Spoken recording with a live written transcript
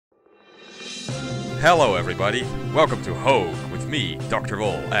Hello everybody, welcome to H.O.A.G with me,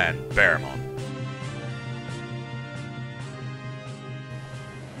 Dr.Wol and Bearmon.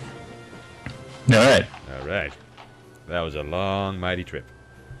 Alright. Alright, that was a long, mighty trip.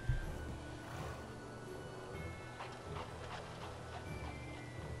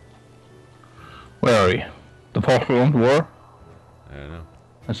 Where are we? The Falkland War? I don't know.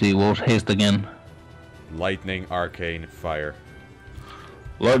 Let's see, what was haste again? Lightning, arcane, fire.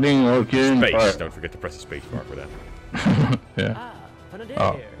 Lightning, arcane, Space, fire. don't forget to press the space bar for that. Yeah.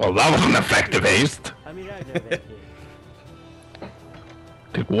 Oh, well that was an effective haste.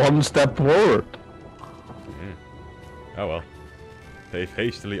 Take one step forward. Oh well. They've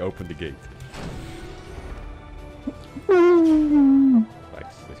hastily opened the gate.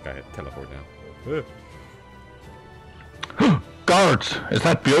 Nice, this guy had teleport now. Guards! Is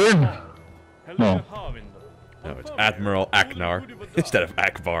that Bjorn? No. No, it's Admiral Aknar instead of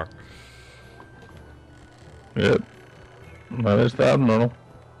Akbar. Yep. That is the Admiral.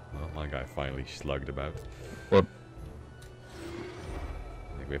 Well, my guy finally slugged about. What?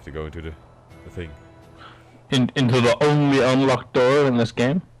 I think we have to go into the thing. Into the only unlocked door in this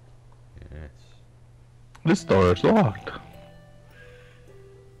game? Yes. This door is locked.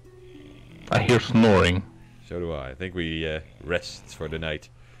 I hear snoring. So do I. I think we rest for the night.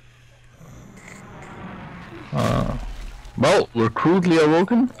 Well, we're crudely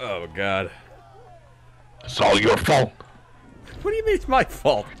awoken. Oh god. It's all your fault. What do you mean it's my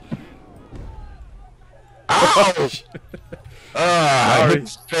fault? Ow! I Sorry. hit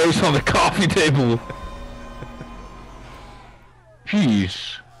his face on the coffee table.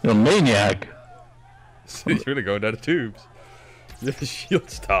 Jeez, you're a maniac. He's really going down the tubes. The shield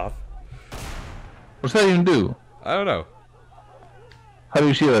stuff. What's that even do? I don't know. How do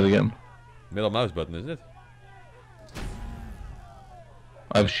you see that again? Middle mouse button, isn't it?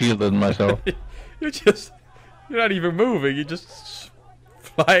 I've shielded myself. You're not even moving, you're just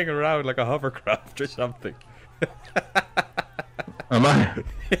flying around like a hovercraft or something. Am I?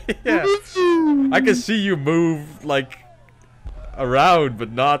 Yeah. I can see you move, like, around,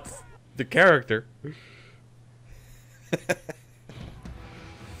 but not the character.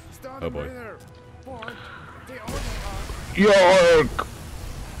 Oh boy. York!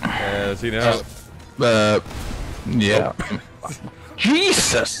 See now. Yeah.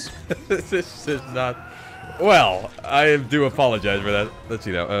 Jesus! This is not... Well, I do apologize for that. Let's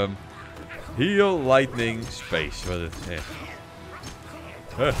see now. Heal, lightning, space. What is it?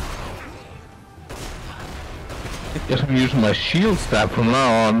 Yeah. Guess I'm using my shield stab from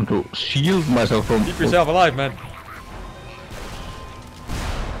now on to shield myself from... Keep yourself alive, man.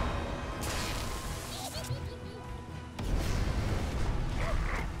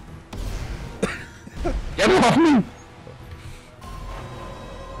 Get off me!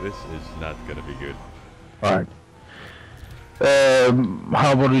 This is not gonna be good. Alright.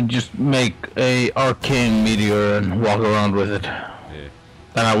 How about we just make a arcane meteor and walk around with it? Yeah.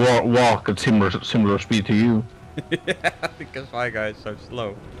 And I walk at similar speed to you. Yeah, because my guy's so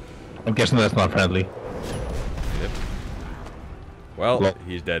slow. I'm guessing that's not friendly. Yep. Well, Well.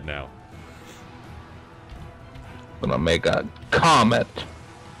 he's dead now. Gonna make a comet.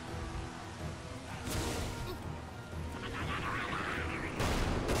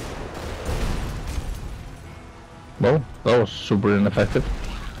 Well, that was super ineffective.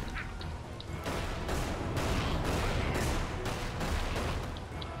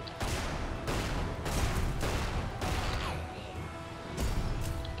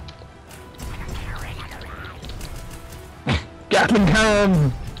 Gatling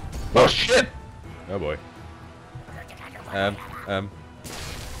cannon! Oh shit! Oh boy.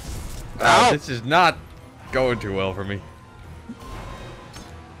 Ow! This is not going too well for me.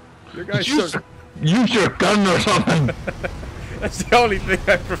 Your guy's Use, so... use your gun or something! That's the only thing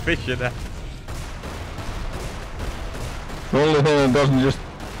I'm proficient at. The only thing that doesn't just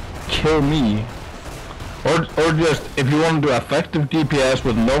kill me. Or just, if you want to do effective DPS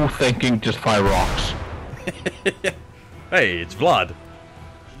with no thinking, just fire rocks. Hey, it's Vlad.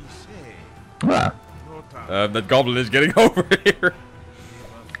 Ah. That goblin is getting over here.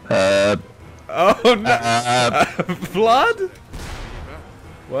 Uh, Oh no! Vlad?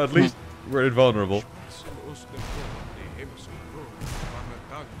 Well, at least we're invulnerable.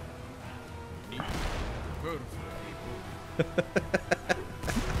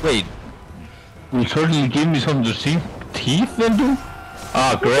 wait. Will certainly give me something to see teeth into?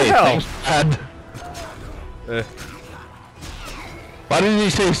 Ah, great. hell? Thanks, Dad. Why didn't he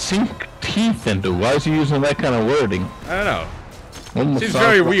say sink teeth into? Why is he using that kind of wording? I don't know. Almost Seems sounds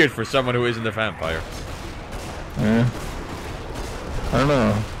very like- weird for someone who isn't a vampire. Yeah. I don't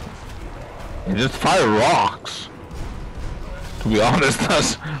know. You just fire rocks. To be honest,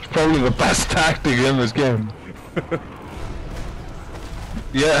 that's probably the best tactic in this game.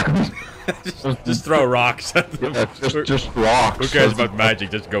 Yeah. just throw rocks at them. Yeah, just rocks. Who cares about magic?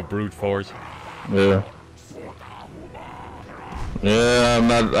 Just go brute force. Yeah. Yeah,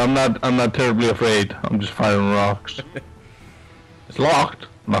 I'm not terribly afraid. I'm just firing rocks. It's locked.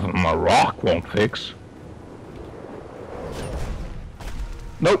 Nothing my rock won't fix.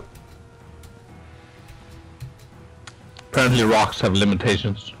 Nope. Apparently rocks have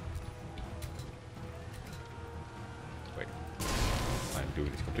limitations. Wait. I'm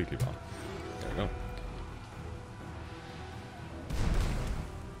doing this completely wrong. There we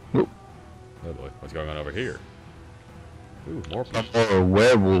go. Oop. Oh boy, what's going on over here? Ooh, more Some more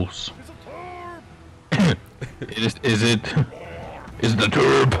werewolves. Is it the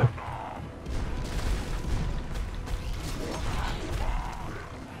turb?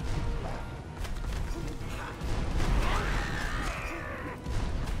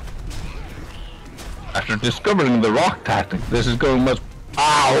 After discovering the rock tactic, this is going much.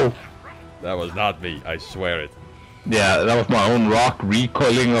 Ow! That was not me, I swear it. Yeah, that was my own rock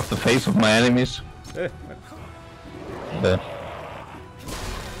recoiling off the face of my enemies.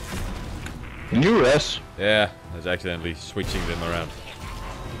 Can you rest? Yeah, I was accidentally switching them around.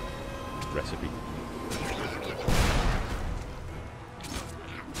 Recipe.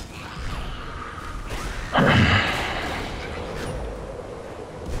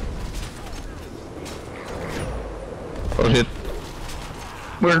 Oh shit.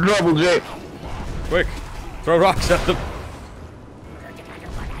 We're in trouble, Jay. Quick! Throw rocks at them!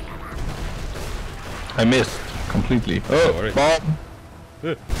 I missed completely. Oh,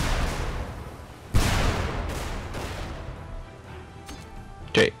 bomb.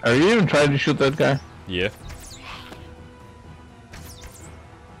 Jay, are you even trying to shoot that guy? Yeah.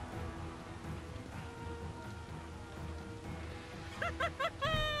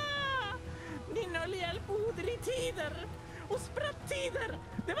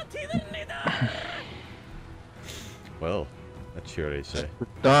 Well, that's sure they say.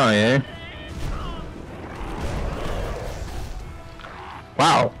 Die, eh?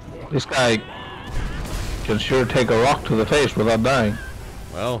 Wow, this guy can sure take a rock to the face without dying.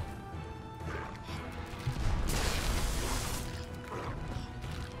 Well.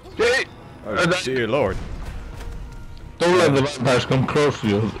 Jay! Oh, dear lord. Don't let the vampires come close to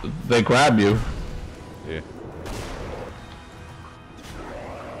you. They grab you. Yeah.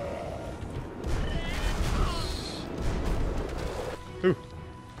 Ooh.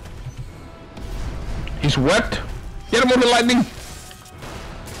 He's wet. Get him with the lightning. I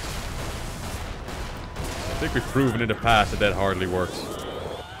think we've proven in the past that that hardly works.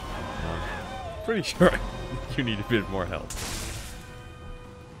 Pretty sure you need a bit more help.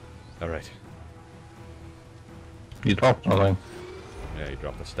 Alright. You dropped something. Yeah, you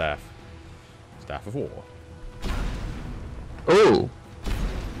dropped the staff. Staff of war. Oh!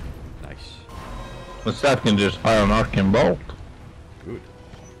 Nice. The staff can just fire an arcane bolt. Good.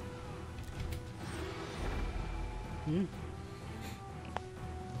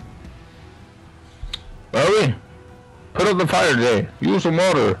 Barry, put out the fire, Jay. Use some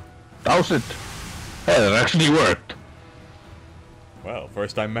water. Douse it. Hey, that actually worked. Well,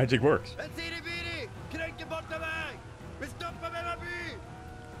 first time magic works.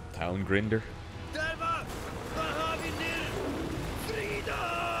 Town grinder.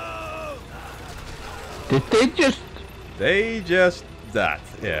 Did they just... that,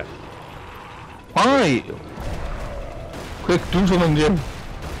 yeah. Why? Quick, do something, Jim.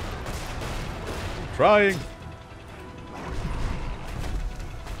 Trying.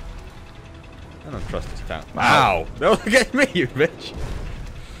 I don't trust this town. Ow! Don't get me, you bitch!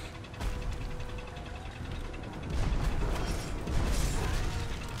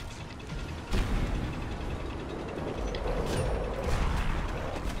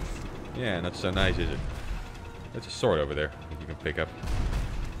 Yeah, not so nice, is it? There's a sword over there that you can pick up.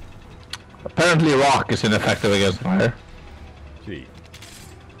 Apparently rock is ineffective against fire. Gee.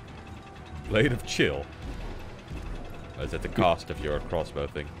 Blade of Chill. Is at the cost of your crossbow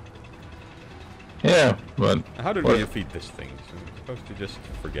thing? Yeah, but... How did we defeat this thing? So we're supposed to just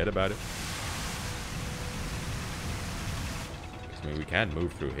forget about it? I mean, we can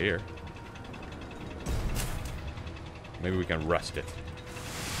move through here. Maybe we can rust it.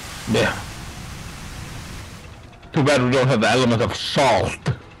 Yeah. Too bad we don't have the element of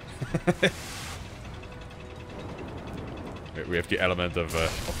salt. We have the element of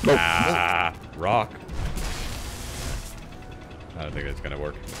Nope. rock. I don't think that's gonna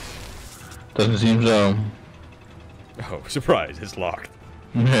work. Doesn't seem so. Oh, surprise, it's locked.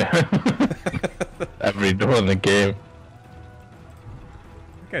 Every door in the game.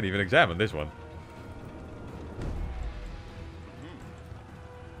 I can't even examine this one.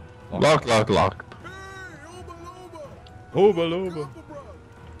 Locked. Oba loba.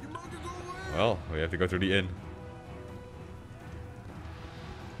 Well, we have to go through the inn.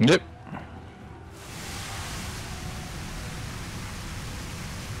 Yep.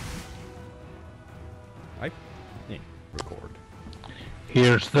 Record.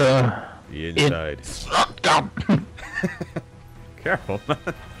 Here's the inside. Locked up. Careful, man.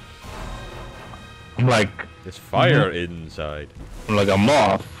 I'm like There's fire inside. I'm like a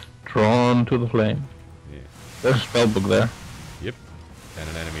moth drawn to the flame. Yeah. There's a spellbook there. Yep. And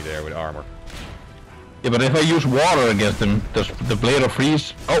an enemy there with armor. Yeah, but if I use water against him, does the blade of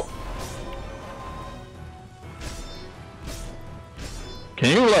freeze? Oh.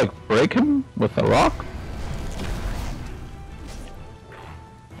 Can you like break him with a rock?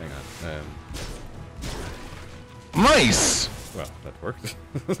 Hang on. Nice! Well, that worked.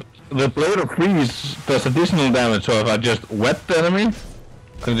 The blade of freeze does additional damage, so if I just wet the enemy,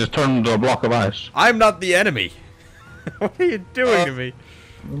 I can just turn him into a block of ice. I'm not the enemy. What are you doing to me?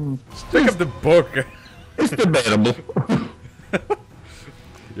 Pick up the book. It's debatable.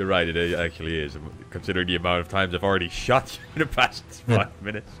 You're right, it actually is. Considering the amount of times I've already shot you in the past 5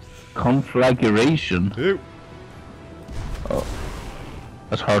 minutes. Conflagration. Ew. Oh.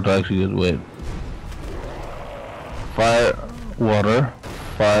 That's hard to actually get away. Fire, water,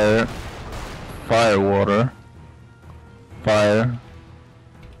 fire, fire, water, fire,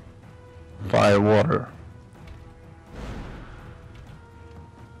 fire, water.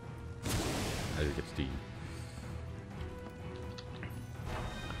 I think it's D.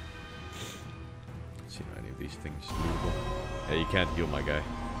 Let's see if any of these things doable. Yeah, you can't heal my guy.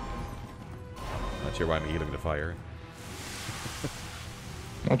 Not sure why I'm healing the fire.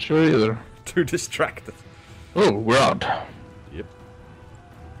 Not sure either. Too distracted. Oh, we're out. Yep.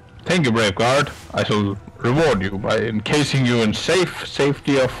 Thank you, Brave Guard. I shall reward you by encasing you in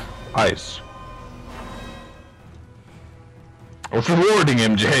safety of ice. I was rewarding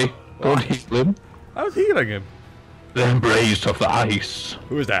him, Jay. Don't heal him. I was healing him. The embrace of the ice.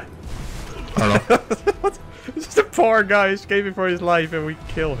 Who is that? I don't know. What? This is a poor guy escaping for his life and we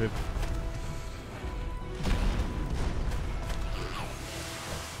kill him.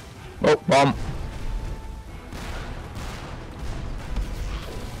 Oh, bomb.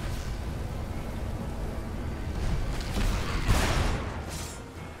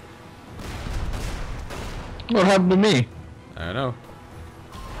 What happened to me? I don't know.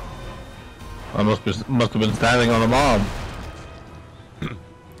 I must have been standing on a bomb.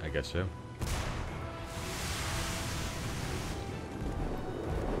 I guess so.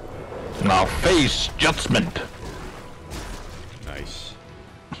 Now face judgment. Nice.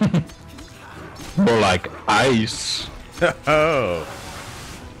 More like ice. Oh.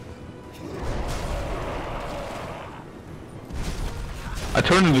 I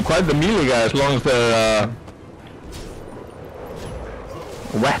turned into quite the melee guy as long as they're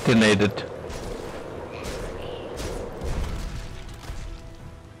retinated.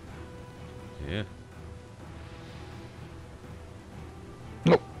 Yeah.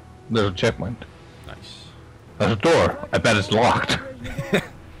 Nope. There's a checkpoint. Nice. There's a door. I bet it's locked.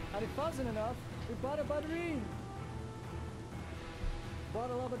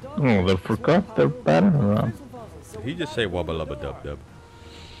 Oh, they forgot their pattern around. Did he just say wubba lubba dub dub?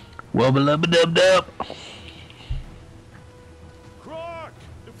 Wubba lubba dub dub. Croc,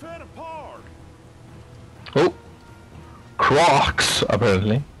 defend apart. Oh. Crocs,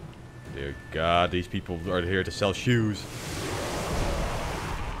 apparently. Dear God, these people are here to sell shoes.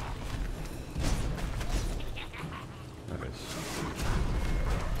 That is.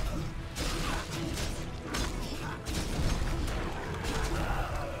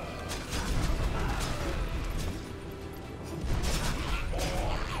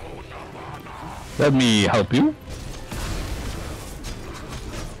 Let me help you.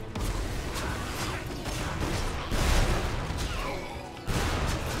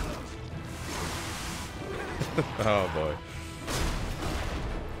 Oh boy.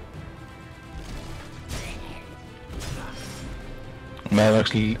 I may have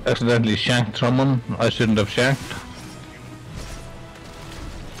actually accidentally shanked someone I shouldn't have shanked.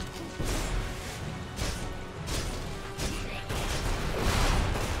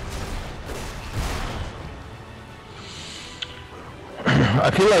 I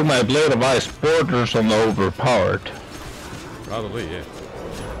feel like my blade of ice borders on the overpowered. Probably, yeah.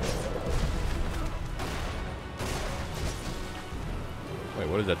 Wait,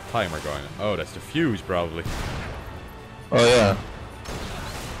 what is that timer going on? Oh, that's the fuse, probably. Oh yeah.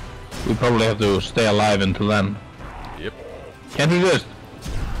 We probably have to stay alive until then. Yep. Can't you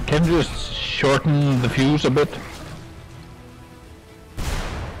just shorten the fuse a bit?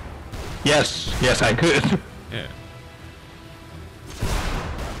 Yes, yes I could. Yeah.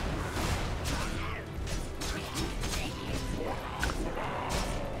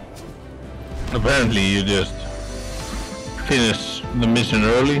 Apparently you just finish the mission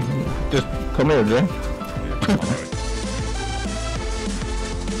early. Just come here, Jay. Yeah.